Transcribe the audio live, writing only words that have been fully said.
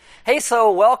Hey,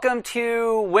 so welcome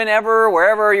to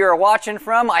wherever you're watching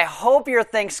from. I hope your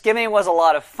Thanksgiving was a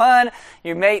lot of fun.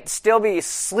 You may still be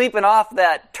sleeping off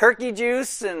that turkey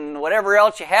juice and whatever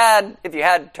else you had, if you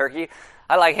had turkey.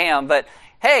 I like ham, but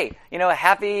hey,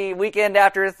 happy weekend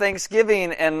after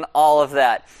Thanksgiving and all of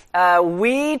that.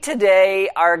 We today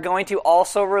are going to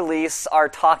also release our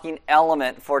talking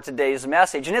element for today's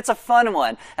message, and it's a fun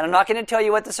one. And I'm not going to tell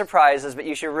you what the surprise is, but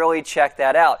you should really check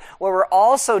that out. What we're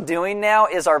also doing now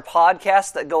is our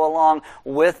podcasts that go along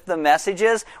with the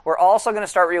messages. We're also going to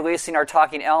start releasing our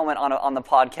talking element on the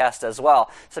podcast as well.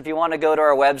 So if you want to go to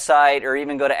our website or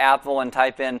even go to Apple and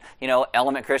type in,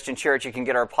 Element Christian Church, you can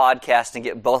get our podcast and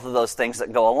get both of those things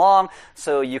that go along,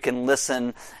 so you can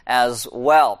listen as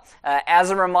well. As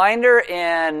a reminder,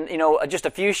 in just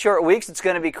a few short weeks, it's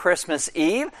going to be Christmas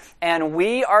Eve, and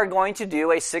we are going to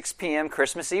do a 6 p.m.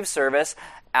 Christmas Eve service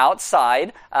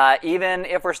outside. Even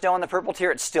if we're still in the purple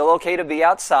tier, it's still okay to be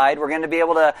outside. We're going to be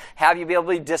able to have you be able to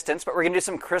be distanced, but we're going to do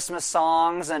some Christmas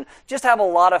songs and just have a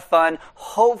lot of fun,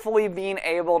 hopefully being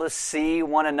able to see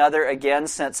one another again,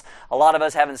 since a lot of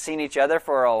us haven't seen each other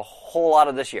for a whole lot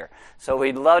of this year. So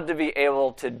we'd love to be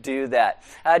able to do that.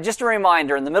 Just a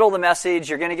reminder, in the middle of the message,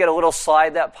 you're going to get a little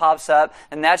slide that pops up,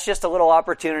 and that's just a little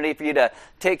opportunity for you to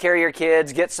take care of your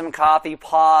kids, get some coffee,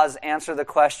 pause, answer the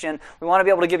question. We want to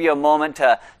be able to give you a moment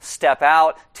to step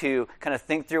out, to kind of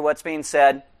think through what's being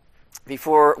said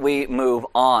before we move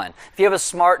on. If you have a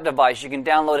smart device, you can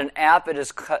download an app. It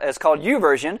is called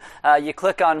YouVersion. You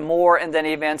click on More and then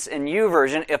Events in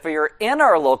YouVersion. If you're in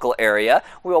our local area,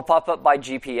 we will pop up by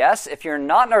GPS. If you're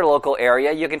not in our local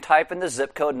area, you can type in the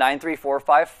zip code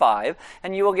 93455,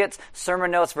 and you will get sermon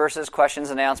notes, verses,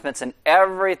 questions, announcements, and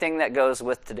everything that goes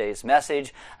with today's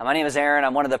message. My name is Aaron.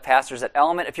 I'm one of the pastors at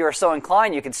Element. If you are so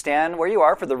inclined, you can stand where you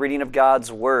are for the reading of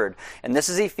God's Word. And this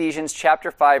is Ephesians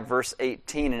chapter 5, verse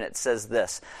 18, and it says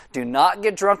this: "Do not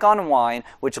get drunk on wine,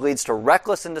 which leads to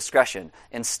reckless indiscretion.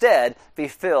 Instead, be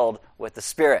filled with the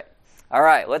Spirit." All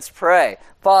right, let's pray.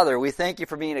 Father, we thank you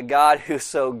for being a God who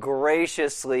so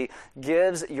graciously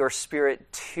gives your Spirit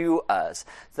to us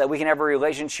so that we can have a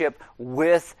relationship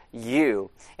with you.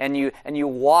 And you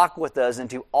walk with us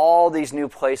into all these new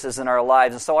places in our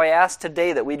lives. And so I ask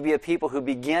today that we'd be a people who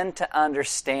begin to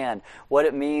understand what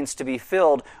it means to be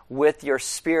filled with your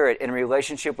Spirit in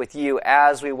relationship with you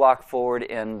as we walk forward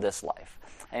in this life.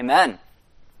 Amen.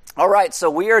 All right, so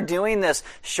we are doing this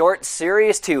short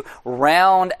series to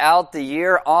round out the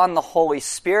year on the Holy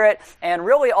Spirit and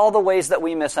really all the ways that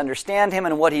we misunderstand Him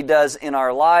and what He does in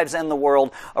our lives and the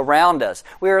world around us.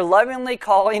 We are lovingly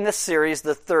calling this series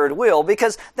The Third Wheel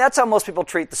because that's how most people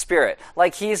treat the Spirit.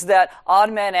 Like He's that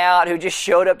odd man out who just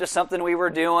showed up to something we were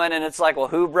doing, and it's like, well,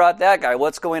 who brought that guy?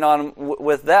 What's going on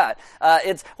with that?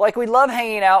 It's like we love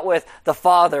hanging out with the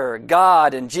Father,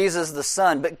 God, and Jesus the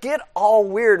Son, but get all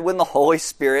weird when the Holy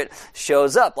Spirit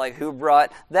shows up, like who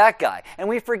brought that guy? And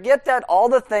we forget that all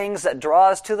the things that draw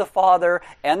us to the Father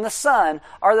and the Son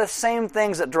are the same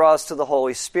things that draw us to the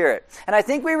Holy Spirit. And I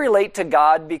think we relate to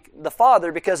God, the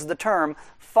Father, because of the term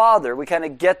Father. We kind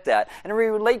of get that. And we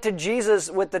relate to Jesus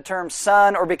with the term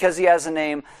Son, or because He has a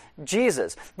name,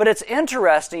 Jesus. But it's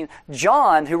interesting,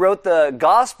 John, who wrote the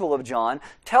Gospel of John,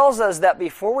 tells us that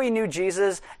before we knew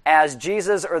Jesus as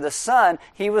Jesus or the Son,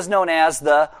 He was known as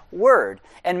the Word.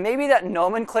 And maybe that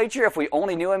nomenclature, if we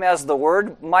only knew Him as the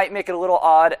Word, might make it a little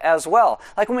odd as well.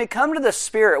 Like when we come to the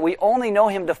Spirit, we only know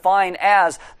Him defined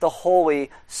as the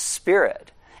Holy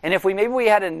Spirit. And if maybe we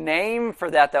had a name for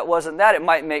that wasn't that, it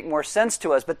might make more sense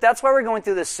to us. But that's why we're going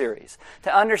through this series,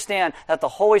 to understand that the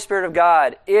Holy Spirit of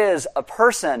God is a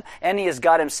person, and He is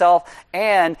God Himself,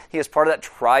 and He is part of that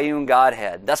triune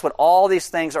Godhead. That's what all these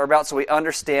things are about, so we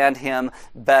understand Him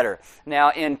better.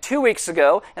 Now, 2 weeks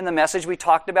ago, in the message, we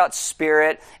talked about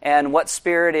Spirit and what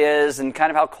Spirit is and kind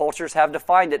of how cultures have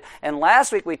defined it. And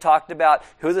last week, we talked about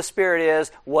who the Spirit is,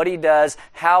 what He does,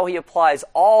 how He applies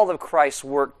all of Christ's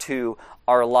work to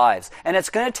our lives. And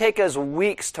it's going to take us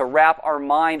weeks to wrap our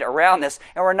mind around this,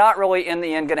 and we're not really in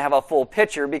the end going to have a full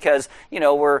picture because,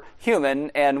 we're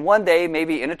human, and one day,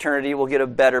 maybe in eternity, we'll get a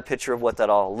better picture of what that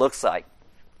all looks like.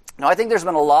 Now, I think there's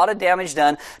been a lot of damage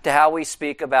done to how we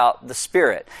speak about the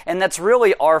Spirit. And that's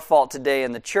really our fault today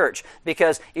in the church,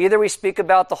 because either we speak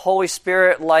about the Holy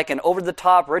Spirit like an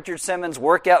over-the-top Richard Simmons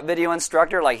workout video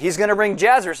instructor, like he's going to bring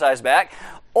Jazzercise back,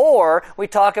 or we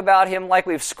talk about Him like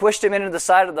we've squished Him into the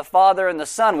side of the Father and the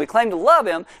Son. We claim to love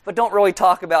Him, but don't really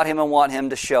talk about Him and want Him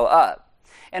to show up.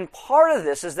 And part of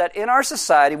this is that in our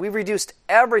society, we've reduced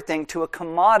everything to a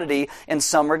commodity in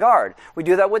some regard. We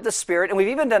do that with the Spirit, and we've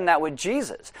even done that with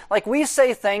Jesus. Like, we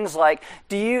say things like,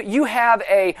 you have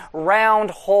a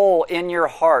round hole in your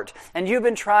heart, and you've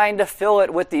been trying to fill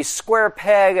it with the square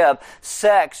peg of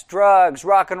sex, drugs,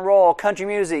 rock and roll, country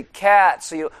music,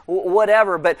 cats,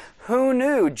 whatever, but who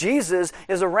knew Jesus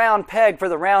is a round peg for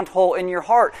the round hole in your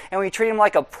heart, and we treat him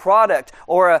like a product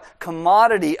or a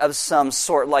commodity of some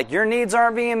sort, like your needs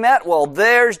aren't being met, well,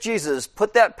 there's Jesus.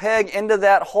 Put that peg into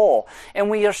that hole. And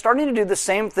we are starting to do the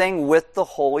same thing with the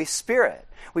Holy Spirit.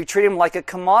 We treat him like a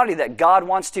commodity, that God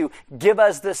wants to give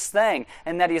us this thing,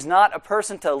 and that he's not a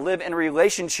person to live in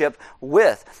relationship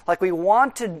with. Like, we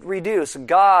want to reduce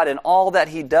God and all that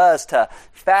he does to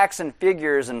facts and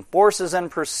figures and forces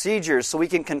and procedures so we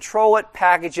can control it,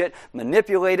 package it,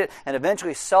 manipulate it, and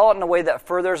eventually sell it in a way that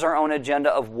furthers our own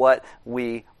agenda of what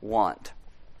we want.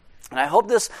 And I hope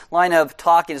this line of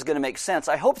talking is going to make sense.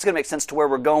 I hope it's going to make sense to where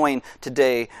we're going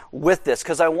today with this,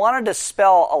 because I wanted to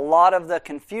dispel a lot of the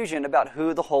confusion about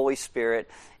who the Holy Spirit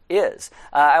is.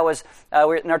 We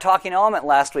were in our Talking Element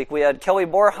last week. We had Kelly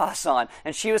Borjas on,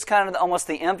 and she was kind of almost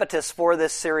the impetus for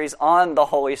this series on the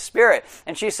Holy Spirit.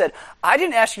 And she said, I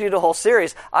didn't ask you to do the whole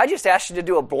series. I just asked you to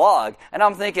do a blog. And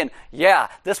I'm thinking, yeah,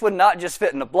 this would not just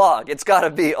fit in a blog. It's got to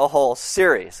be a whole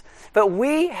series. But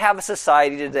we have a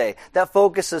society today that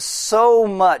focuses so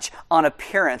much on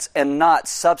appearance and not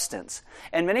substance.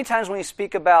 And many times when we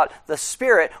speak about the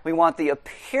Spirit, we want the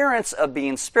appearance of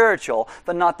being spiritual,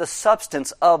 but not the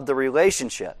substance of the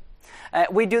relationship.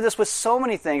 We do this with so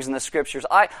many things in the Scriptures.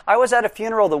 I was at a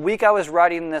funeral the week I was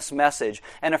writing this message,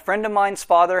 and a friend of mine's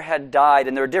father had died,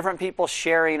 and there were different people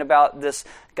sharing about this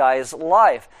guy's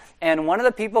life. And one of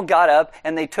the people got up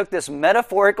and they took this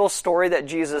metaphorical story that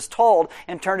Jesus told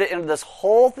and turned it into this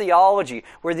whole theology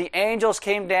where the angels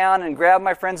came down and grabbed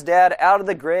my friend's dad out of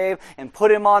the grave and put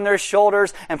him on their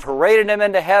shoulders and paraded him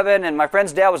into heaven. And my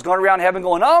friend's dad was going around heaven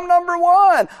going, I'm number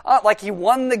one, like he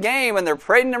won the game, and they're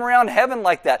parading him around heaven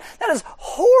like that. That is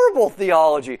horrible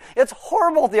theology. It's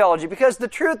horrible theology because the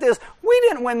truth is we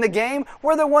didn't win the game.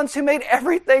 We're the ones who made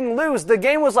everything lose. The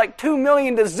game was like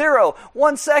 2,000,000-0.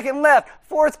 1 second left.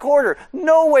 Fourth quarter,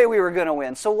 no way we were going to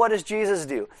win. So what does Jesus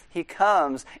do? He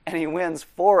comes and he wins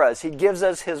for us. He gives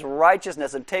us his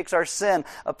righteousness and takes our sin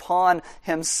upon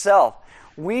himself.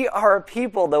 We are a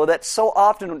people, though, that so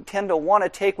often tend to want to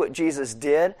take what Jesus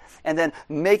did and then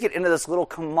make it into this little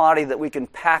commodity that we can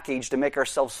package to make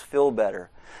ourselves feel better.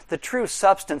 The true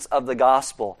substance of the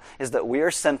gospel is that we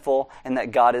are sinful and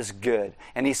that God is good.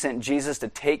 And he sent Jesus to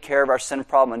take care of our sin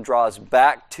problem and draw us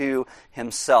back to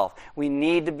himself. We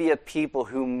need to be a people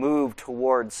who move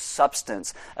towards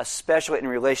substance, especially in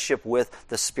relationship with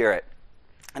the Spirit.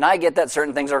 And I get that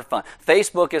certain things are fun.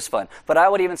 Facebook is fun. But I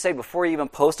would even say before you even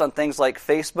post on things like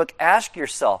Facebook, ask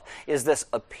yourself, is this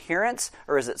appearance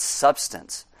or is it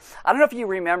substance? I don't know if you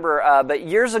remember, but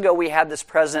years ago we had this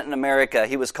president in America.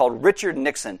 He was called Richard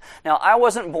Nixon. Now, I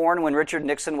wasn't born when Richard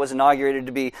Nixon was inaugurated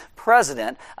to be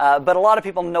president, but a lot of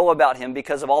people know about him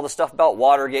because of all the stuff about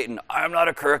Watergate and I'm not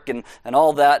a crook and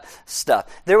all that stuff.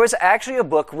 There was actually a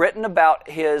book written about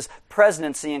his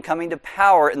presidency and coming to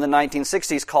power in the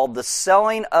 1960s called The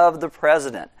Selling of the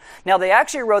President. Now, they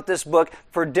actually wrote this book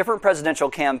for different presidential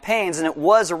campaigns, and it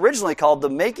was originally called The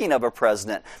Making of a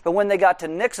President. But when they got to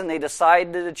Nixon, they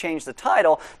decided to change the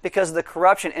title because of the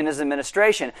corruption in his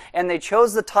administration. And they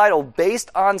chose the title based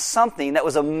on something that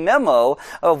was a memo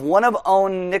of one of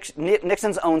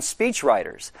Nixon's own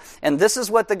speechwriters. And this is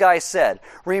what the guy said.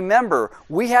 Remember,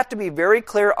 we have to be very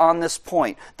clear on this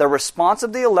point. The response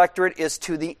of the electorate is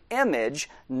to the image,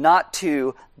 not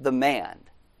to the man.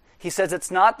 He says it's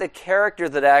not the character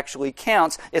that actually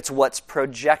counts, it's what's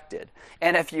projected.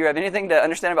 And if you have anything to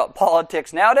understand about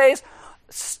politics nowadays,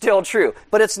 still true.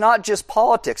 But it's not just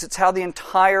politics, it's how the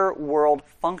entire world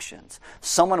functions.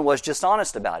 Someone was just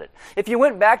honest about it. If you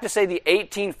went back to, say, the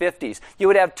 1850s, you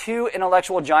would have two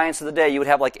intellectual giants of the day. You would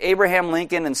have like Abraham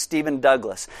Lincoln and Stephen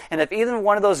Douglas. And if either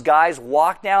one of those guys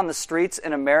walked down the streets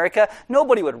in America,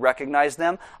 nobody would recognize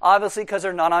them, obviously because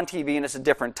they're not on TV and it's a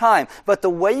different time. But the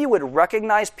way you would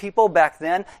recognize people back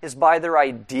then is by their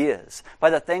ideas, by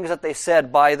the things that they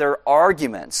said, by their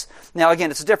arguments. Now,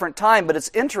 again, it's a different time, but it's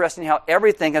interesting how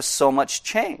everything has so much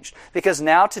changed. Because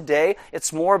now, today,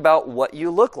 it's more about what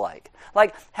you look like.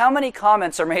 Like, how many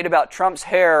comments are made about Trump's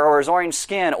hair or his orange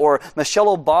skin or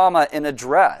Michelle Obama in a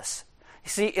dress? You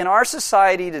see, in our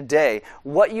society today,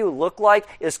 what you look like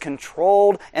is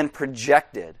controlled and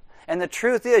projected. And the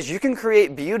truth is, you can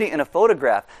create beauty in a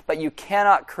photograph, but you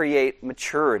cannot create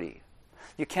maturity.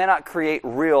 you cannot create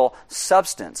real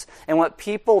substance. And what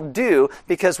people do,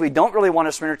 because we don't really want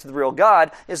to surrender to the real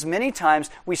God, is many times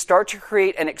we start to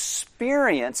create an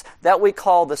experience that we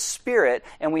call the Spirit,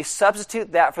 and we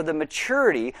substitute that for the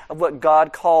maturity of what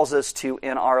God calls us to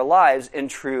in our lives in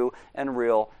true and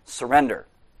real surrender.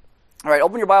 All right,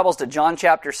 open your Bibles to John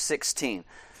chapter 16.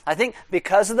 I think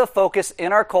because of the focus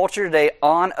in our culture today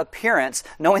on appearance,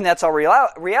 knowing that's our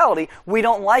reality, we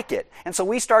don't like it. And so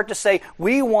we start to say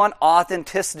we want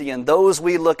authenticity in those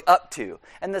we look up to.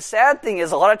 And the sad thing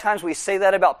is a lot of times we say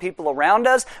that about people around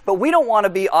us, but we don't want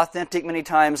to be authentic many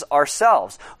times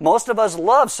ourselves. Most of us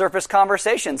love surface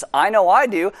conversations. I know I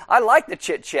do. I like the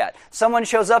chit-chat. Someone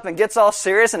shows up and gets all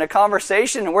serious in a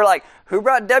conversation and we're like, who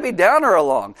brought Debbie Downer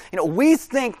along? We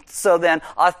think so then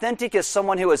authentic is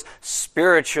someone who is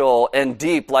spiritual and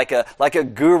deep, like a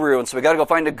guru, and so we got to go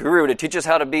find a guru to teach us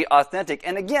how to be authentic.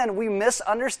 And again, we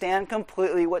misunderstand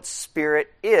completely what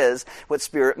Spirit is, what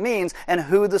Spirit means, and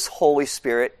who this Holy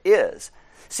Spirit is.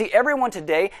 See, everyone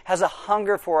today has a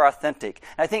hunger for authentic.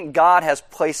 And I think God has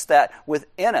placed that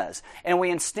within us. And we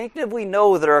instinctively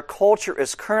know that our culture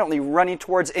is currently running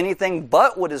towards anything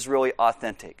but what is really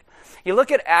authentic. You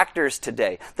look at actors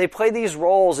today. They play these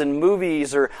roles in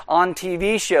movies or on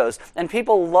TV shows, and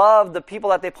people love the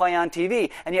people that they play on TV.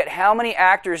 And yet how many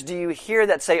actors do you hear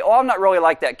that say, oh, I'm not really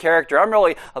like that character. I'm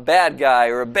really a bad guy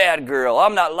or a bad girl.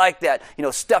 I'm not like that,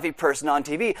 stuffy person on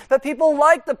TV. But people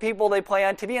like the people they play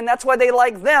on TV, and that's why they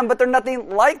like them, but they're nothing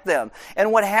like them.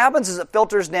 And what happens is it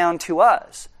filters down to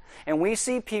us. And we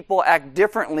see people act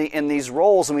differently in these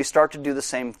roles, and we start to do the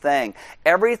same thing.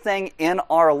 Everything in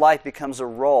our life becomes a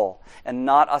role and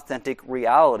not authentic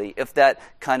reality, if that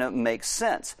kind of makes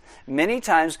sense. Many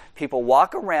times people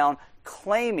walk around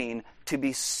claiming to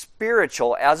be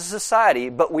spiritual as a society,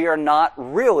 but we are not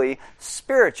really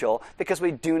spiritual because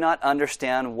we do not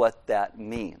understand what that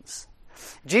means.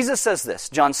 Jesus says this,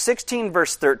 John 16,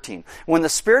 verse 13, when the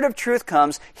Spirit of truth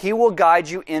comes, He will guide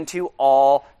you into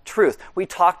all truth. We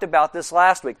talked about this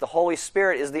last week. The Holy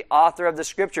Spirit is the author of the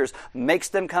Scriptures, makes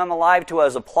them come alive to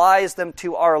us, applies them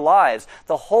to our lives.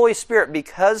 The Holy Spirit,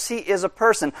 because He is a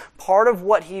person, part of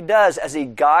what He does as He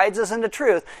guides us into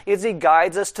truth is He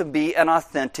guides us to be an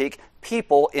authentic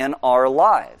people in our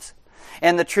lives.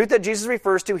 And the truth that Jesus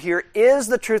refers to here is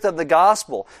the truth of the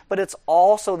gospel, but it's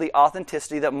also the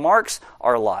authenticity that marks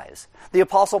our lives. The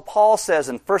Apostle Paul says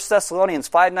in 1 Thessalonians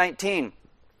 5:19,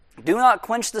 do not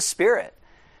quench the Spirit.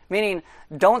 Meaning,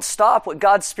 don't stop what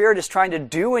God's Spirit is trying to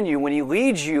do in you when He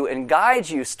leads you and guides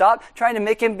you. Stop trying to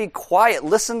make Him be quiet.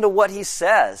 Listen to what He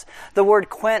says. The word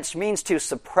quench means to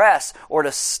suppress or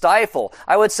to stifle.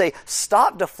 I would say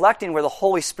stop deflecting where the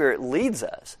Holy Spirit leads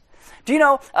us. Do you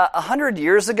know, 100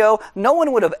 years ago, no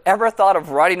one would have ever thought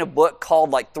of writing a book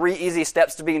called 3 Easy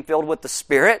Steps to Being Filled with the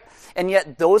Spirit, and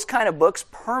yet those kind of books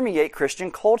permeate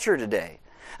Christian culture today.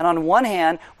 And on one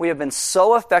hand, we have been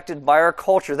so affected by our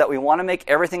culture that we want to make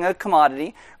everything a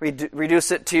commodity,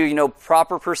 reduce it to,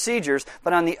 proper procedures.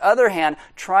 But on the other hand,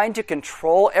 trying to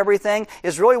control everything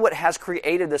is really what has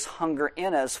created this hunger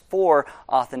in us for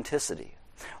authenticity.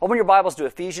 Open your Bibles to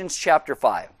Ephesians chapter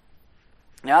 5.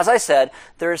 Now, as I said,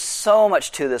 there is so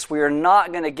much to this. We are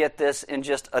not going to get this in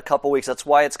just a couple weeks. That's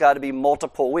why it's got to be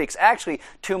multiple weeks. Actually,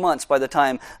 2 months by the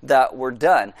time that we're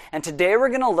done. And today we're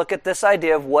going to look at this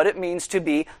idea of what it means to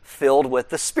be filled with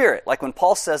the Spirit. Like when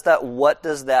Paul says that, what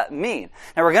does that mean?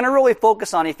 Now, we're going to really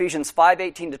focus on Ephesians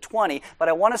 5:18 to 20, but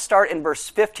I want to start in verse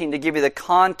 15 to give you the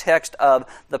context of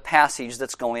the passage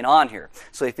that's going on here.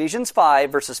 So Ephesians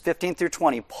 5, verses 15 through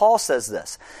 20, Paul says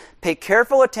this, pay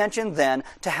careful attention then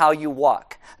to how you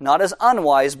walk, not as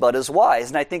unwise, but as wise.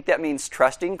 And I think that means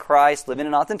trusting Christ, living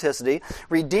in authenticity,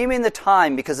 redeeming the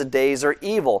time because the days are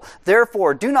evil.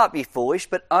 Therefore, do not be foolish,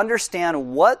 but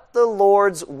understand what the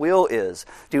Lord's will is.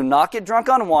 Do not get drunk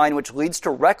on wine, which leads to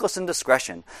reckless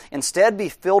indiscretion. Instead, be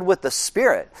filled with the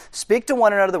Spirit. Speak to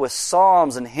one another with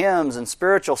psalms and hymns and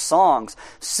spiritual songs.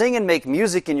 Sing and make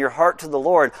music in your heart to the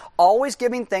Lord, always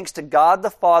giving thanks to God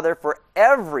the Father for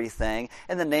everything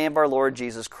in the name of our Lord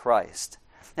Jesus Christ.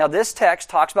 Now, this text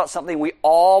talks about something we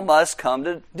all must come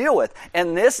to deal with,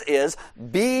 and this is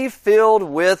be filled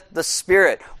with the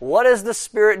Spirit. What does the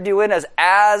Spirit do in us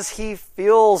as He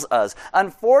fills us?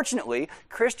 Unfortunately,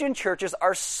 Christian churches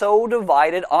are so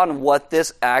divided on what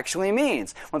this actually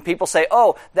means. When people say,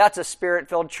 oh, that's a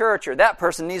Spirit-filled church, or that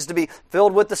person needs to be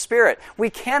filled with the Spirit, we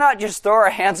cannot just throw our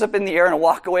hands up in the air and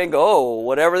walk away and go, oh,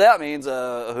 whatever that means,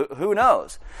 who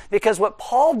knows? Because what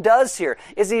Paul does here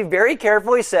is he very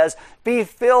carefully says, be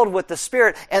filled filled with the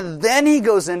Spirit. And then he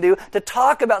goes into to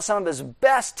talk about some of his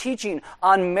best teaching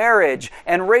on marriage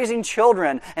and raising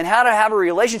children and how to have a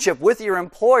relationship with your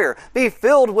employer. Be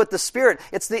filled with the Spirit.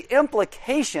 It's the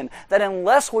implication that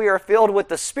unless we are filled with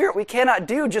the Spirit, we cannot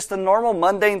do just the normal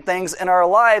mundane things in our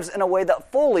lives in a way that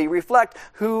fully reflect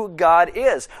who God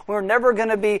is. We're never going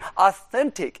to be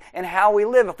authentic in how we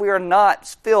live if we are not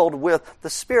filled with the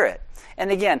Spirit. And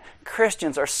again,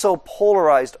 Christians are so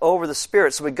polarized over the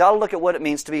Spirit, so we've got to look at what it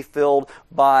means to be filled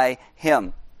by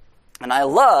Him. And I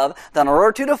love that in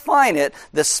order to define it,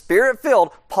 the Spirit-filled,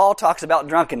 Paul talks about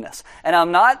drunkenness. And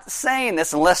I'm not saying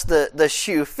this unless the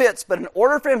shoe fits, but in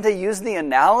order for him to use the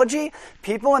analogy,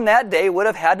 people in that day would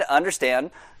have had to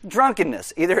understand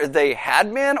drunkenness. Either they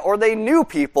had been or they knew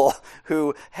people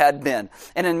who had been.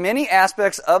 And in many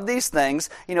aspects of these things,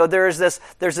 there's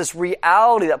this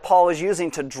reality that Paul is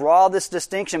using to draw this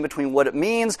distinction between what it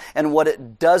means and what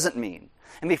it doesn't mean.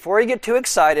 And before you get too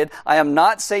excited, I am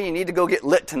not saying you need to go get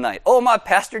lit tonight. Oh, my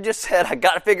pastor just said, I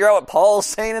got to figure out what Paul's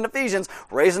saying in Ephesians,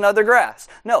 raise another grass.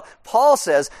 No, Paul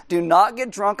says, do not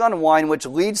get drunk on wine, which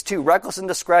leads to reckless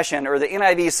indiscretion, or the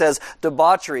NIV says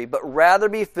debauchery, but rather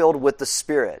be filled with the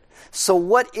Spirit. So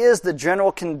what is the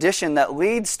general condition that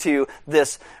leads to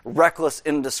this reckless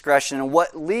indiscretion, and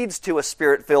what leads to a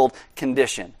Spirit-filled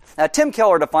condition? Now, Tim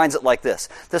Keller defines it like this.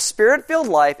 The Spirit-filled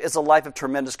life is a life of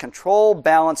tremendous control,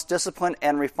 balance, discipline,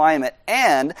 and refinement.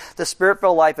 And the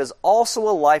Spirit-filled life is also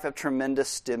a life of tremendous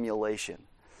stimulation.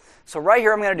 So right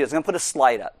here, what I'm going to do is I'm going to put a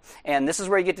slide up. And this is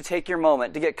where you get to take your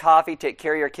moment to get coffee, take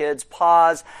care of your kids,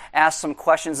 pause, ask some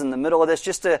questions in the middle of this,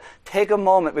 just to take a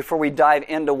moment before we dive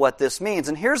into what this means.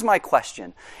 And here's my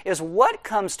question, is what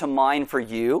comes to mind for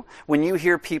you when you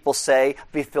hear people say,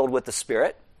 be filled with the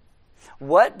Spirit?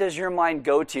 What does your mind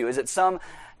go to? Is it something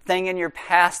in your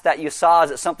past that you saw? Is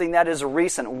it something that is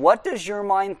recent? What does your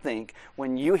mind think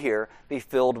when you hear, be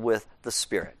filled with the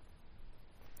Spirit?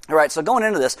 All right, so going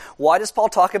into this, why does Paul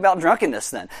talk about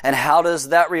drunkenness then? And how does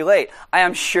that relate? I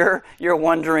am sure you're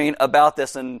wondering about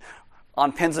this and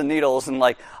on pins and needles and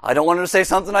I don't want him to say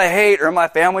something I hate or my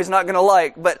family's not going to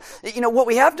like. But, what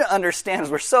we have to understand is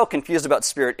we're so confused about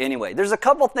Spirit anyway. There's a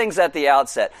couple things at the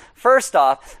outset. First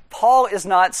off, Paul is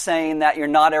not saying that you're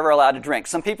not ever allowed to drink.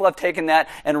 Some people have taken that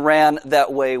and ran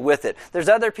that way with it. There's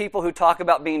other people who talk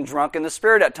about being drunk in the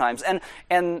Spirit at times.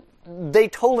 And they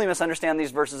totally misunderstand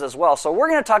these verses as well. So we're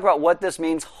going to talk about what this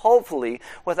means, hopefully,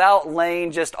 without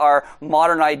laying just our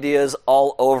modern ideas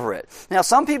all over it. Now,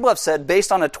 some people have said,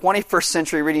 based on a 21st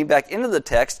century reading back into the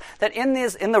text, that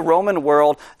in the Roman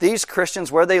world, these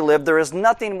Christians, where they live, there is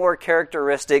nothing more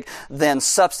characteristic than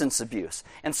substance abuse.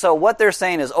 And so what they're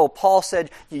saying is, Paul said,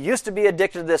 you used to be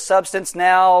addicted to this substance,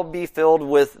 now be filled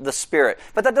with the Spirit.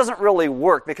 But that doesn't really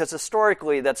work, because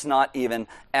historically, that's not even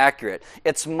accurate.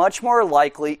 It's much more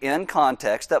likely in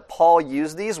context that Paul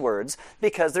used these words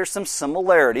because there's some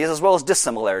similarities as well as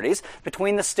dissimilarities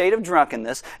between the state of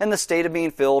drunkenness and the state of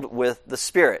being filled with the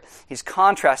Spirit. He's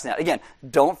contrasting that. Again,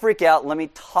 don't freak out. Let me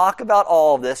talk about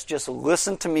all of this. Just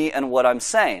listen to me and what I'm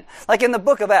saying. Like in the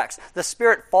book of Acts, the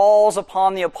Spirit falls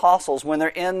upon the apostles when they're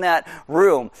in that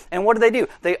room. And what do?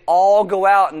 They all go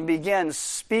out and begin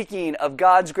speaking of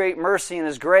God's great mercy and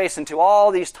His grace into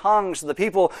all these tongues to the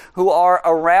people who are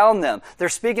around them. They're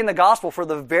speaking the gospel for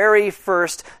the very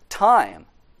first time.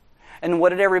 And what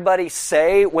did everybody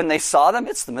say when they saw them?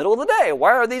 It's the middle of the day.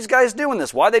 Why are these guys doing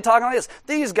this? Why are they talking like this?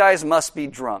 These guys must be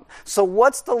drunk. So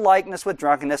what's the likeness with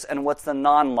drunkenness and what's the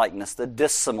non-likeness, the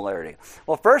dissimilarity?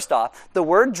 Well, first off, the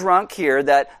word drunk here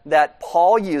that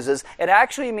Paul uses, it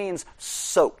actually means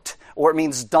soaked, or it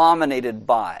means dominated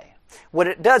by. What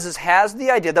it does is has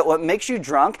the idea that what makes you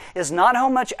drunk is not how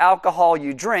much alcohol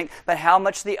you drink, but how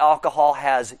much the alcohol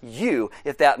has you,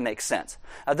 if that makes sense.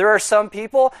 There are some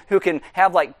people who can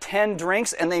have 10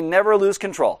 drinks and they never lose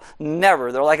control.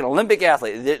 Never. They're like an Olympic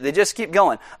athlete. They just keep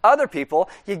going. Other people,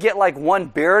 you get one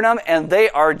beer in them and they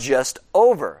are just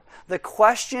over. The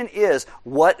question is,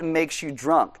 what makes you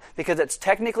drunk? Because it's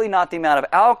technically not the amount of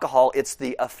alcohol, it's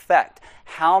the effect.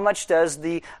 How much does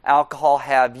the alcohol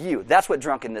have you? That's what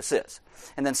drunkenness is.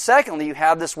 And then secondly, you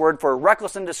have this word for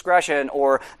reckless indiscretion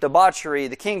or debauchery.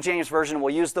 The King James Version will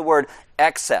use the word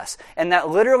excess. And that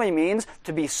literally means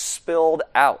to be spilled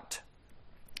out.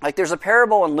 There's a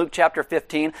parable in Luke chapter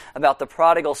 15 about the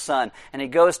prodigal son. And he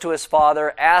goes to his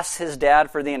father, asks his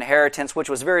dad for the inheritance, which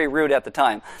was very rude at the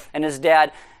time. And his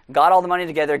dad got all the money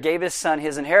together, gave his son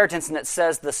his inheritance, and it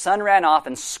says the son ran off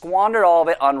and squandered all of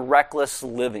it on reckless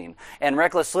living. And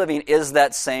reckless living is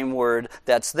that same word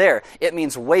that's there. It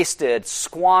means wasted,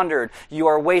 squandered. You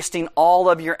are wasting all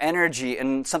of your energy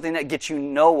in something that gets you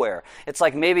nowhere. It's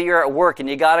like maybe you're at work and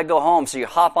you got to go home, so you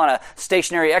hop on a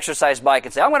stationary exercise bike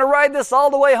and say, I'm going to ride this all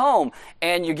the way home.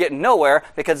 And you get nowhere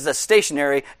because it's a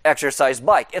stationary exercise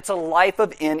bike. It's a life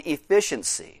of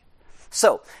inefficiency.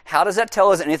 So, how does that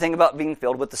tell us anything about being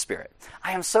filled with the Spirit?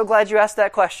 I am so glad you asked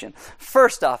that question.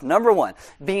 First off, number one,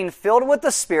 being filled with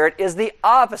the Spirit is the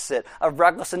opposite of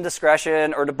reckless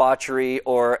indiscretion or debauchery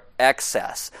or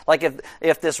excess. Like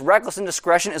if this reckless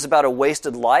indiscretion is about a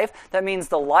wasted life, that means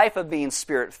the life of being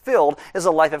Spirit-filled is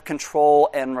a life of control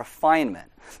and refinement.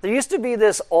 There used to be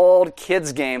this old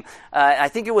kids game, I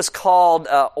think it was called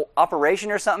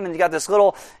Operation or something, and you got this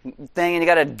little thing, and you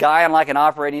got a guy on like an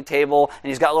operating table, and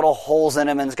he's got little holes in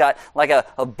him, and he's got like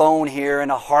a bone here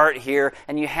and a heart here,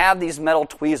 and you have these metal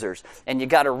tweezers, and you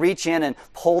got to reach in and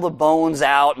pull the bones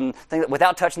out and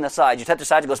without touching the sides. You touch the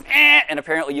sides, it goes, and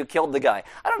apparently you killed the guy.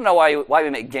 I don't know why we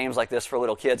make games like this for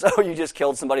little kids. Oh, you just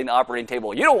killed somebody in the operating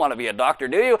table. You don't want to be a doctor,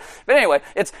 do you? But anyway,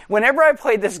 it's whenever I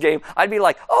played this game, I'd be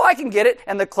like, oh, I can get it,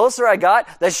 and the closer I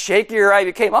got, the shakier I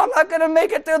became. I'm not going to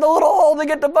make it through the little hole to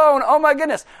get the bone. Oh my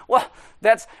goodness. Well,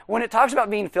 that's when it talks about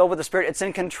being filled with the Spirit, it's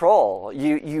in control.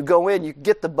 You go in, you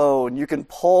get the bone, you can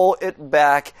pull it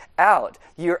back out.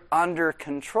 You're under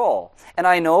control. And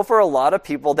I know for a lot of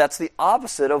people that's the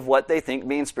opposite of what they think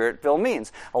being Spirit-filled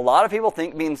means. A lot of people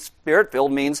think being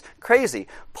Spirit-filled means crazy.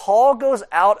 Paul goes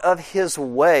out of his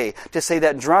way to say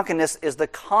that drunkenness is the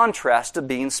contrast to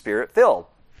being Spirit-filled.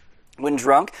 When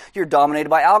drunk, you're dominated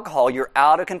by alcohol. You're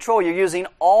out of control. You're using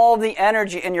all the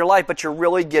energy in your life, but you're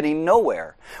really getting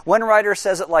nowhere. One writer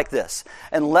says it like this: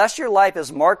 unless your life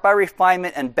is marked by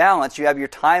refinement and balance, you have your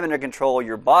time under control,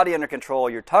 your body under control,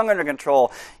 your tongue under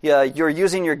control, you're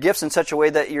using your gifts in such a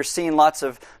way that you're seeing lots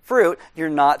of fruit, you're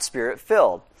not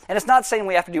Spirit-filled. And it's not saying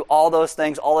we have to do all those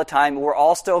things all the time. We're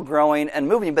all still growing and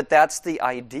moving, but that's the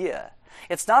idea.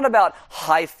 It's not about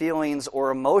high feelings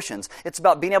or emotions. It's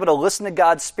about being able to listen to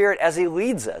God's Spirit as He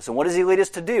leads us. And what does He lead us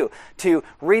to do? To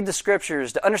read the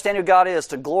Scriptures, to understand who God is,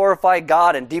 to glorify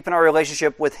God and deepen our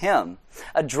relationship with Him.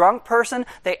 A drunk person,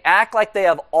 they act like they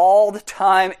have all the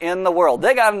time in the world.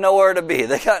 They got nowhere to be.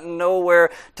 They got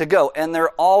nowhere to go. And they're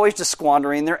always just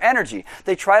squandering their energy.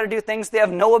 They try to do things they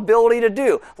have no ability to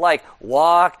do, like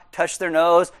walk, touch their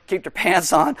nose, keep their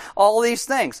pants on, all these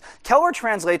things. Keller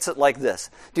translates it like this: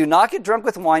 do not get drunk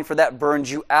with wine, for that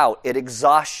burns you out. It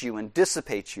exhausts you and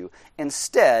dissipates you.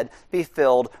 Instead, be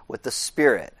filled with the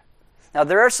Spirit. Now,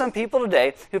 there are some people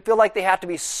today who feel like they have to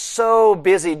be so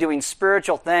busy doing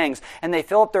spiritual things, and they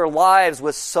fill up their lives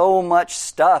with so much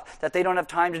stuff that they don't have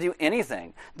time to do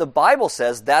anything. The Bible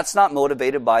says that's not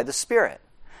motivated by the Spirit.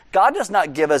 God does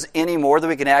not give us any more than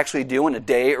we can actually do in a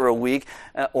day or a week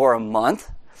or a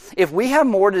month. If we have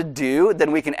more to do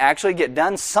than we can actually get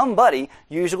done, somebody,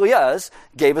 usually us,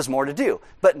 gave us more to do,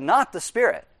 but not the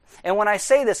Spirit. And when I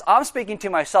say this, I'm speaking to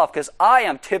myself because I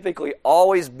am typically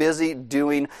always busy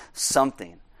doing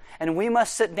something. And we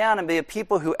must sit down and be a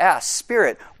people who ask,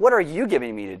 Spirit, what are you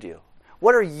giving me to do?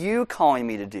 What are you calling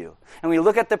me to do? And we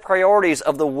look at the priorities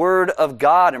of the Word of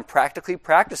God and practically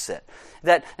practice it.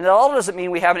 And that all doesn't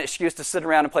mean we have an excuse to sit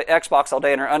around and play Xbox all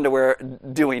day in our underwear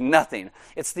doing nothing.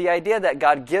 It's the idea that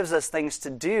God gives us things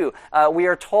to do. We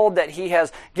are told that He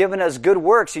has given us good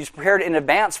works He's prepared in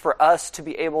advance for us to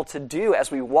be able to do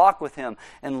as we walk with Him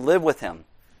and live with Him.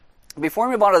 Before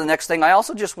we move on to the next thing, I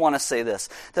also just want to say this,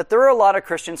 that there are a lot of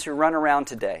Christians who run around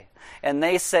today, and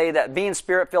they say that being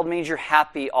Spirit-filled means you're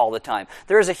happy all the time.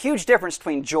 There is a huge difference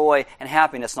between joy and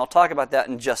happiness, and I'll talk about that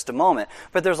in just a moment.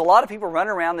 But there's a lot of people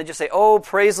running around, they just say, oh,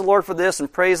 praise the Lord for this and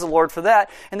praise the Lord for that,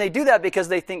 and they do that because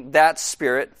they think that's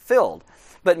Spirit-filled.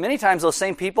 But many times those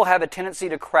same people have a tendency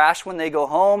to crash when they go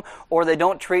home, or they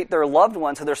don't treat their loved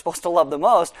ones, who they're supposed to love the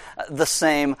most, the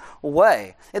same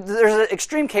way. There's an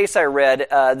extreme case I read,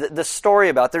 the story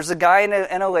about. There's a guy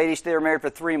and a lady, they were married for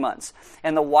 3 months,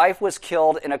 and the wife was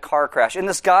killed in a car crash. And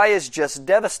this guy is just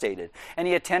devastated. And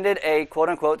he attended a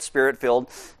quote-unquote Spirit-filled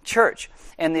church.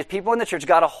 And the people in the church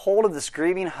got a hold of this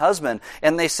grieving husband,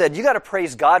 and they said, you got to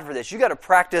praise God for this. You got to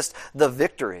practice the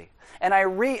victory. And I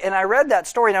read that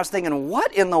story and I was thinking,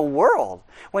 what in the world?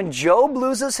 When Job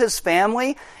loses his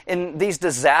family in these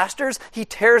disasters, he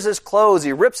tears his clothes,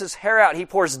 he rips his hair out, he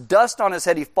pours dust on his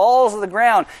head, he falls to the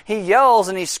ground, he yells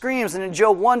and he screams. And in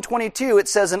Job 1:22 it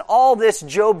says, in all this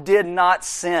Job did not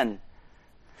sin.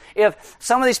 If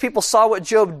some of these people saw what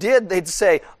Job did, they'd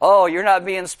say, oh, you're not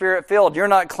being Spirit-filled, you're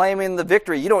not claiming the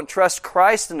victory, you don't trust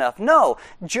Christ enough. No,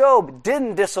 Job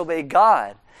didn't disobey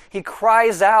God. He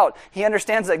cries out. He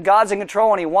understands that God's in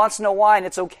control and he wants to know why, and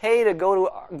it's okay to go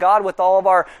to God with all of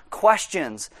our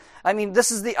questions. I mean,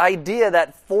 this is the idea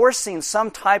that forcing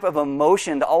some type of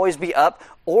emotion to always be up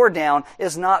or down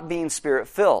is not being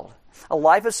Spirit-filled. A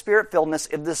life of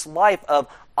Spirit-filledness is this life of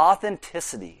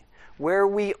authenticity, where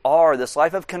we are, this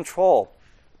life of control.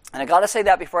 And I got to say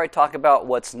that before I talk about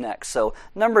what's next. So,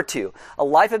 number 2, a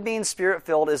life of being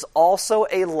Spirit-filled is also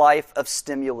a life of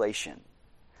stimulation.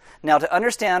 Now, to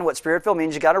understand what Spirit-filled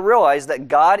means, you got to realize that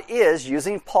God is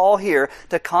using Paul here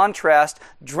to contrast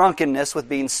drunkenness with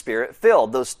being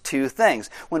Spirit-filled, those two things.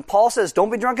 When Paul says,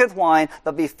 don't be drunk with wine,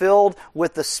 but be filled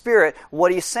with the Spirit,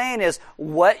 what he's saying is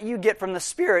what you get from the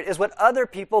Spirit is what other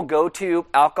people go to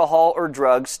alcohol or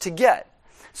drugs to get.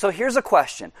 So here's a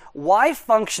question. Why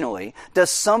functionally does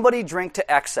somebody drink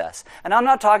to excess? And I'm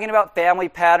not talking about family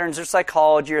patterns or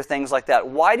psychology or things like that.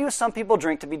 Why do some people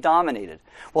drink to be dominated?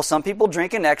 Well, some people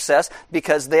drink in excess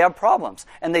because they have problems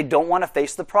and they don't want to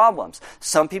face the problems.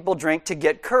 Some people drink to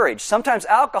get courage. Sometimes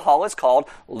alcohol is called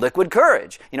liquid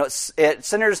courage. You know, it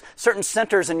centers, certain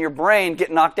centers in your brain get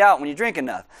knocked out when you drink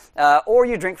enough. Or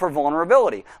you drink for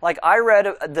vulnerability. Like I read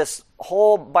this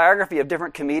whole biography of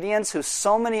different comedians who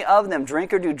so many of them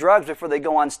drink or do drugs before they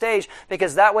go on stage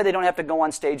because that way they don't have to go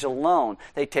on stage alone.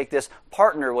 They take this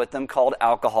partner with them called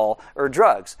alcohol or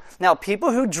drugs. Now,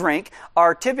 people who drink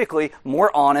are typically more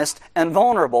honest and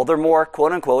vulnerable. They're more,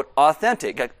 quote unquote,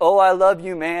 authentic. Like, oh, I love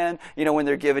you, man, you know, when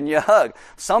they're giving you a hug.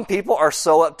 Some people are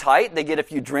so uptight, they get a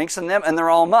few drinks in them and they're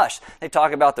all mush. They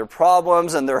talk about their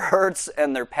problems and their hurts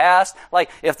and their past.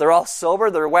 Like, if they're all sober,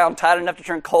 they're wound tight enough to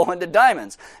turn coal into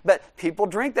diamonds. But people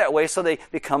drink that way so they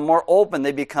become more open,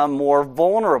 they become more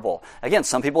vulnerable. Again,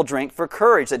 some people drink for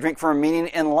courage, they drink for a meaning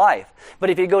in life. But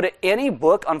if you go to any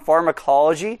book on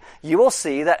pharmacology, you will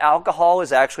see that alcohol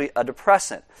is actually a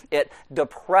depressant. It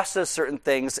depresses certain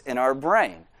things in our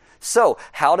brain. So,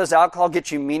 how does alcohol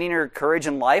get you meaning or courage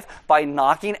in life? By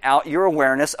knocking out your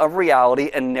awareness of reality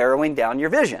and narrowing down your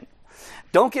vision.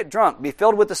 Don't get drunk, be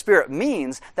filled with the Spirit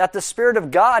means that the Spirit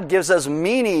of God gives us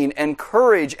meaning and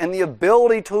courage and the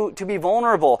ability to be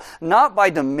vulnerable, not by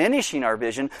diminishing our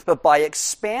vision, but by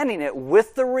expanding it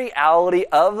with the reality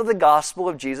of the gospel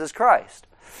of Jesus Christ.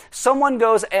 Someone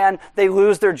goes and they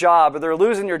lose their job, or they're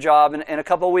losing their job in a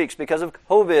couple of weeks because of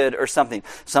COVID or something.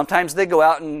 Sometimes they go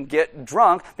out and get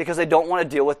drunk because they don't want to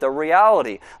deal with the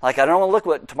reality. Like, I don't want to look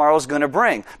what tomorrow's going to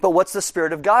bring. But what's the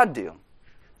Spirit of God do?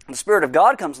 The Spirit of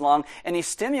God comes along and He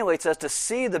stimulates us to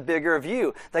see the bigger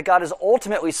view, that God is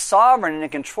ultimately sovereign and in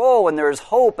control, and there is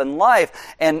hope and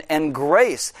life and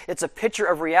grace. It's a picture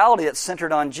of reality that's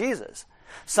centered on Jesus.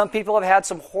 Some people have had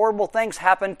some horrible things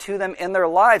happen to them in their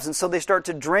lives, and so they start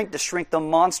to drink to shrink the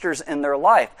monsters in their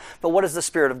life. But what does the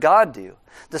Spirit of God do?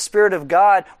 The Spirit of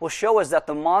God will show us that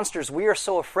the monsters we are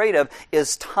so afraid of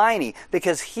is tiny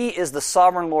because He is the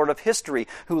sovereign Lord of history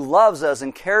who loves us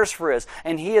and cares for us,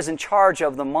 and He is in charge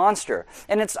of the monster.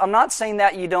 And I'm not saying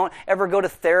that you don't ever go to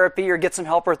therapy or get some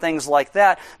help or things like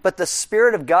that, but the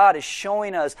Spirit of God is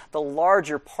showing us the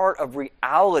larger part of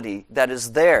reality that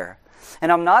is there.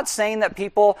 And I'm not saying that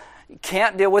people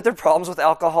can't deal with their problems with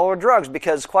alcohol or drugs,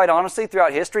 because quite honestly,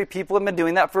 throughout history, people have been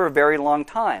doing that for a very long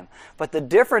time. But the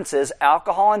difference is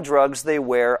alcohol and drugs, they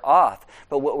wear off.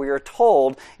 But what we are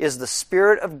told is the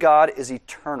Spirit of God is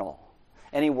eternal,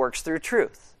 and He works through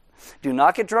truth. Do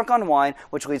not get drunk on wine,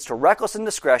 which leads to reckless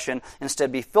indiscretion.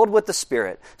 Instead, be filled with the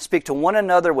Spirit. Speak to one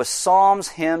another with psalms,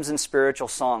 hymns, and spiritual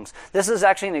songs. This is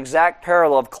actually an exact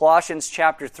parallel of Colossians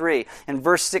chapter 3. In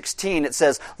verse 16, it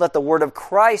says, let the word of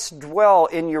Christ dwell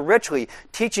in you richly,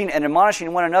 teaching and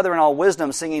admonishing one another in all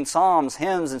wisdom, singing psalms,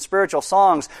 hymns, and spiritual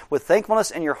songs with thankfulness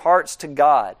in your hearts to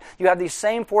God. You have these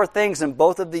same four things in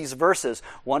both of these verses,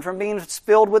 one from being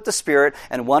filled with the Spirit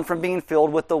and one from being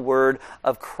filled with the word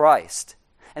of Christ.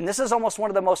 And this is almost one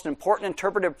of the most important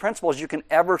interpretive principles you can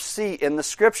ever see in the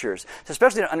Scriptures,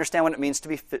 especially to understand what it means to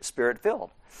be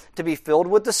Spirit-filled. To be filled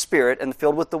with the Spirit and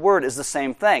filled with the Word is the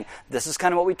same thing. This is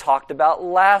kind of what we talked about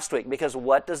last week, because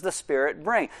what does the Spirit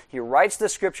bring? He writes the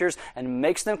Scriptures and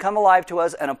makes them come alive to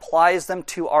us and applies them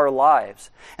to our lives.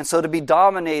 And so to be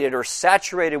dominated or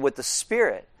saturated with the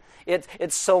Spirit,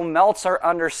 it so melts our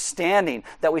understanding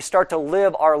that we start to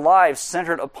live our lives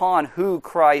centered upon who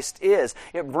Christ is.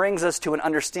 It brings us to an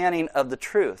understanding of the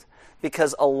truth,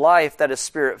 because a life that is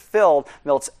Spirit-filled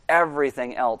melts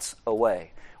everything else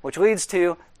away. Which leads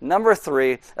to number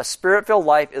 3, a Spirit-filled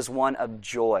life is one of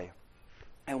joy.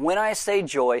 And when I say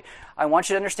joy, I want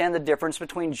you to understand the difference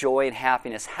between joy and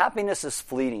happiness. Happiness is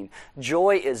fleeting.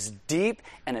 Joy is deep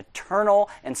and eternal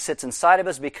and sits inside of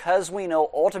us because we know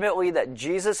ultimately that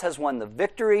Jesus has won the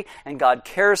victory and God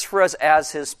cares for us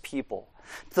as His people.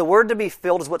 The word to be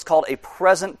filled is what's called a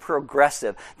present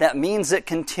progressive. That means it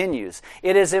continues.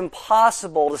 It is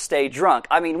impossible to stay drunk.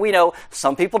 I mean, we know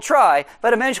some people try,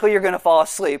 but eventually you're going to fall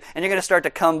asleep and you're going to start to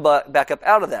come back up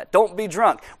out of that. Don't be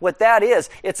drunk. What that is,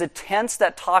 it's a tense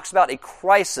that talks about a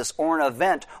crisis or an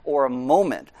event or a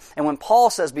moment. And when Paul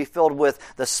says be filled with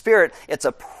the Spirit, it's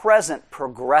a present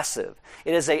progressive.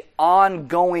 It is an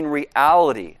ongoing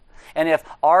reality. And if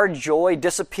our joy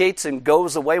dissipates and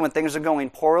goes away when things are going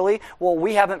poorly, well,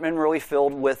 we haven't been really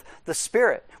filled with the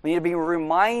Spirit. We need to be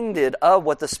reminded of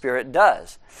what the Spirit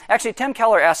does. Actually, Tim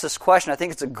Keller asked this question. I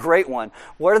think it's a great one.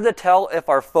 What are the tell if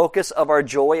our focus of our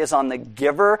joy is on the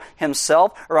giver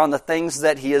himself or on the things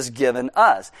that he has given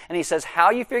us? And he says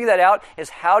how you figure that out is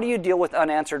how do you deal with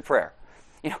unanswered prayer?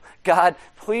 God,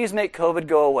 please make COVID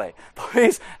go away.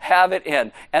 Please have it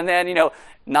end. And then,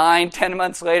 9-10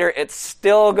 months later, it's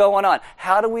still going on.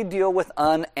 How do we deal with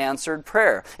unanswered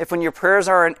prayer? If when your prayers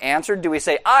aren't answered, do we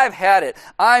say, I've had it,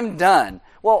 I'm done?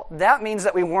 Well, that means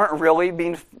that we weren't really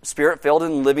being Spirit-filled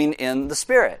and living in the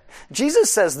Spirit.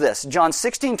 Jesus says this, John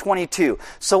 16:22,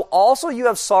 so also you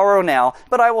have sorrow now,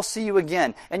 but I will see you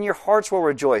again, and your hearts will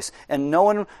rejoice, and no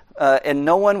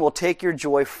one will take your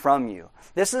joy from you.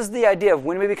 This is the idea of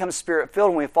when we become Spirit-filled,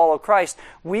 when we follow Christ,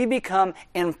 we become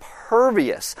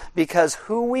impervious because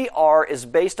who we are is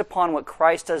based upon what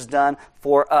Christ has done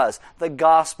for us, the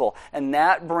gospel. And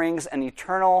that brings an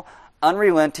eternal,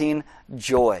 unrelenting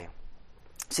joy.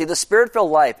 See, the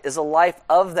Spirit-filled life is a life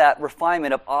of that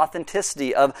refinement, of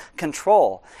authenticity, of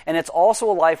control. And it's also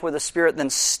a life where the Spirit then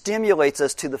stimulates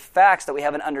us to the facts that we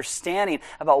have an understanding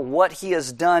about what He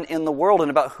has done in the world and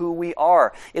about who we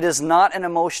are. It is not an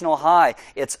emotional high.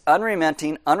 It's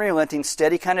unrelenting,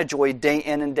 steady kind of joy day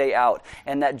in and day out.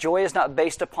 And that joy is not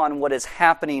based upon what is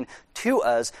happening to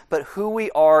us, but who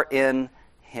we are in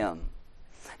Him.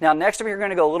 Now, next we're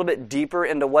going to go a little bit deeper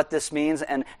into what this means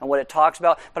and what it talks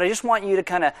about, but I just want you to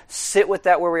kind of sit with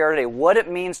that where we are today, what it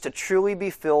means to truly be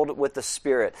filled with the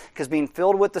Spirit. Because being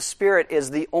filled with the Spirit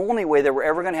is the only way that we're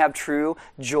ever going to have true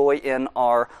joy in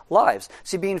our lives.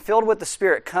 See, being filled with the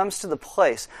Spirit comes to the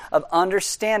place of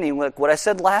understanding, like what I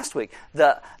said last week,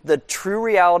 the true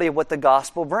reality of what the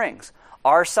gospel brings.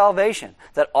 Our salvation,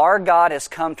 that our God has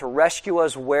come to rescue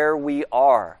us where we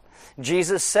are.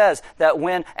 Jesus says that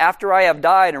when, after I have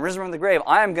died and risen from the grave,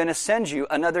 I am going to send you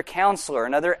another counselor,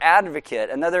 another advocate,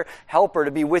 another helper to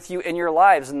be with you in your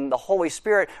lives. And the Holy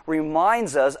Spirit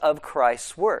reminds us of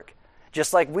Christ's work,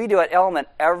 just like we do at Element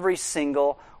every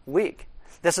single week.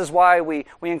 This is why we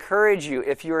encourage you,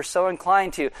 if you are so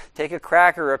inclined to, take a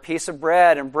cracker or a piece of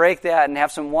bread and break that and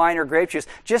have some wine or grape juice,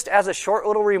 just as a short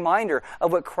little reminder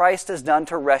of what Christ has done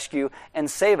to rescue and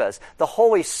save us. The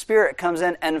Holy Spirit comes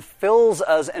in and fills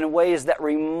us in ways that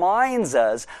reminds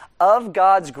us of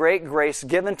God's great grace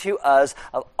given to us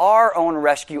of our own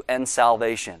rescue and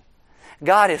salvation.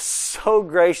 God is so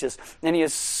gracious and He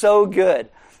is so good.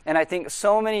 And I think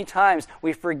so many times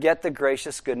we forget the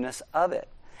gracious goodness of it.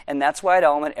 And that's why at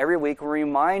Element, every week we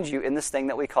remind you in this thing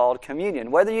that we call communion.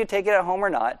 Whether you take it at home or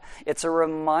not, it's a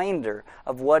reminder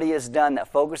of what He has done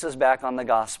that focuses back on the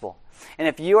gospel. And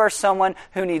if you are someone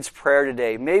who needs prayer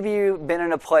today, maybe you've been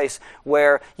in a place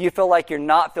where you feel like you're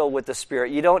not filled with the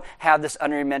Spirit, you don't have this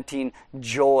unrelenting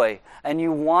joy, and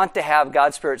you want to have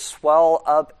God's Spirit swell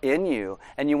up in you,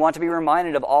 and you want to be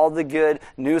reminded of all the good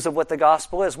news of what the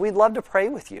gospel is, we'd love to pray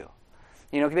with you.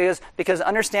 Because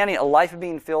understanding a life of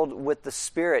being filled with the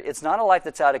Spirit, it's not a life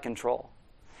that's out of control.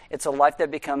 It's a life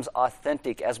that becomes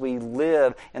authentic as we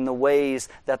live in the ways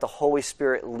that the Holy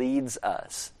Spirit leads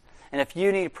us. And if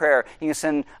you need prayer, you can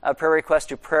send a prayer request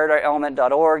to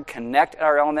prayer@ourelement.org,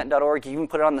 connect@ourelement.org. You can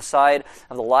put it on the side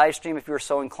of the live stream if you're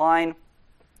so inclined.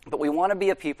 But we want to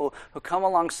be a people who come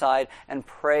alongside and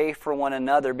pray for one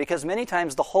another, because many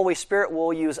times the Holy Spirit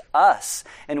will use us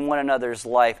in one another's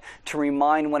life to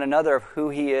remind one another of who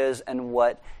He is and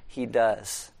what He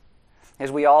does.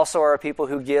 As we also are a people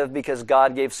who give because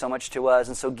God gave so much to us,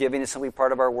 and so giving is simply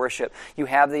part of our worship. You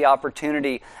have the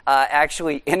opportunity,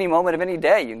 actually, any moment of any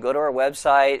day. You can go to our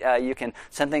website, you can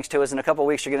send things to us. In a couple of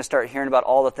weeks, you're going to start hearing about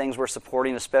all the things we're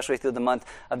supporting, especially through the month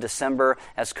of December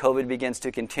as COVID begins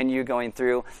to continue going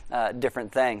through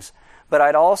different things. But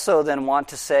I'd also then want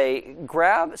to say,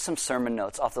 grab some sermon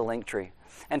notes off the link tree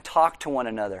and talk to one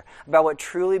another about what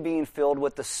truly being filled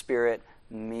with the Spirit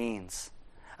means.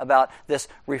 About this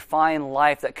refined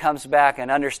life that comes back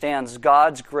and understands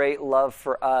God's great love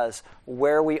for us,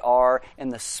 where we are in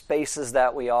the spaces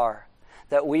that we are.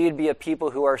 That we would be a people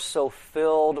who are so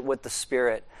filled with the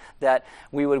Spirit that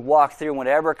we would walk through, and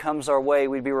whatever comes our way,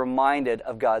 we'd be reminded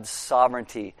of God's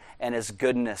sovereignty and His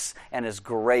goodness and His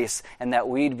grace, and that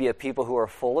we'd be a people who are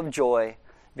full of joy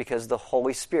because the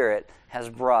Holy Spirit has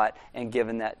brought and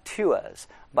given that to us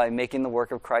by making the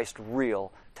work of Christ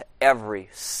real to every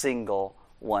single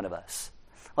one of us.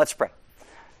 Let's pray.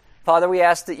 Father, we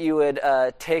ask that you would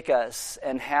take us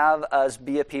and have us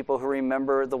be a people who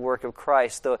remember the work of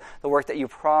Christ, the work that you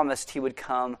promised he would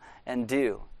come and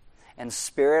do. And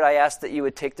Spirit, I ask that you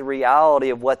would take the reality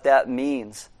of what that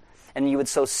means, and you would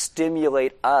so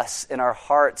stimulate us in our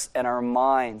hearts and our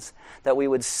minds that we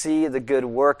would see the good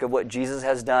work of what Jesus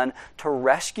has done to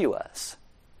rescue us.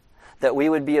 That we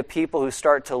would be a people who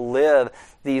start to live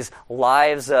these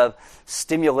lives of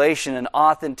stimulation and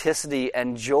authenticity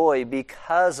and joy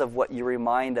because of what you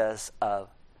remind us of.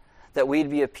 That we'd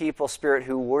be a people, Spirit,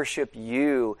 who worship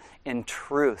you in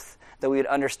truth. That we would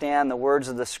understand the words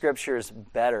of the Scriptures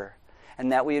better.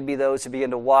 And that we would be those who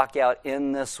begin to walk out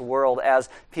in this world as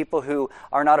people who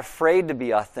are not afraid to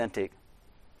be authentic,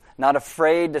 not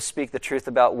afraid to speak the truth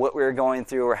about what we are going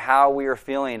through or how we are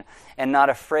feeling, and not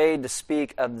afraid to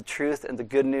speak of the truth and the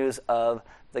good news of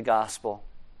the gospel.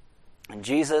 And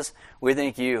Jesus, we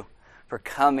thank you for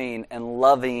coming and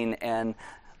loving and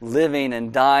living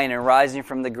and dying and rising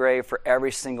from the grave for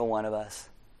every single one of us.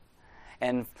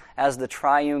 And as the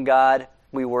triune God,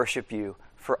 we worship you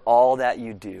for all that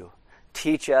you do.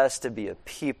 Teach us to be a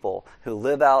people who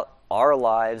live out our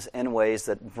lives in ways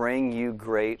that bring you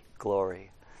great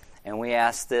glory. And we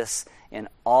ask this in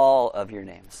all of your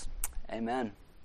names. Amen.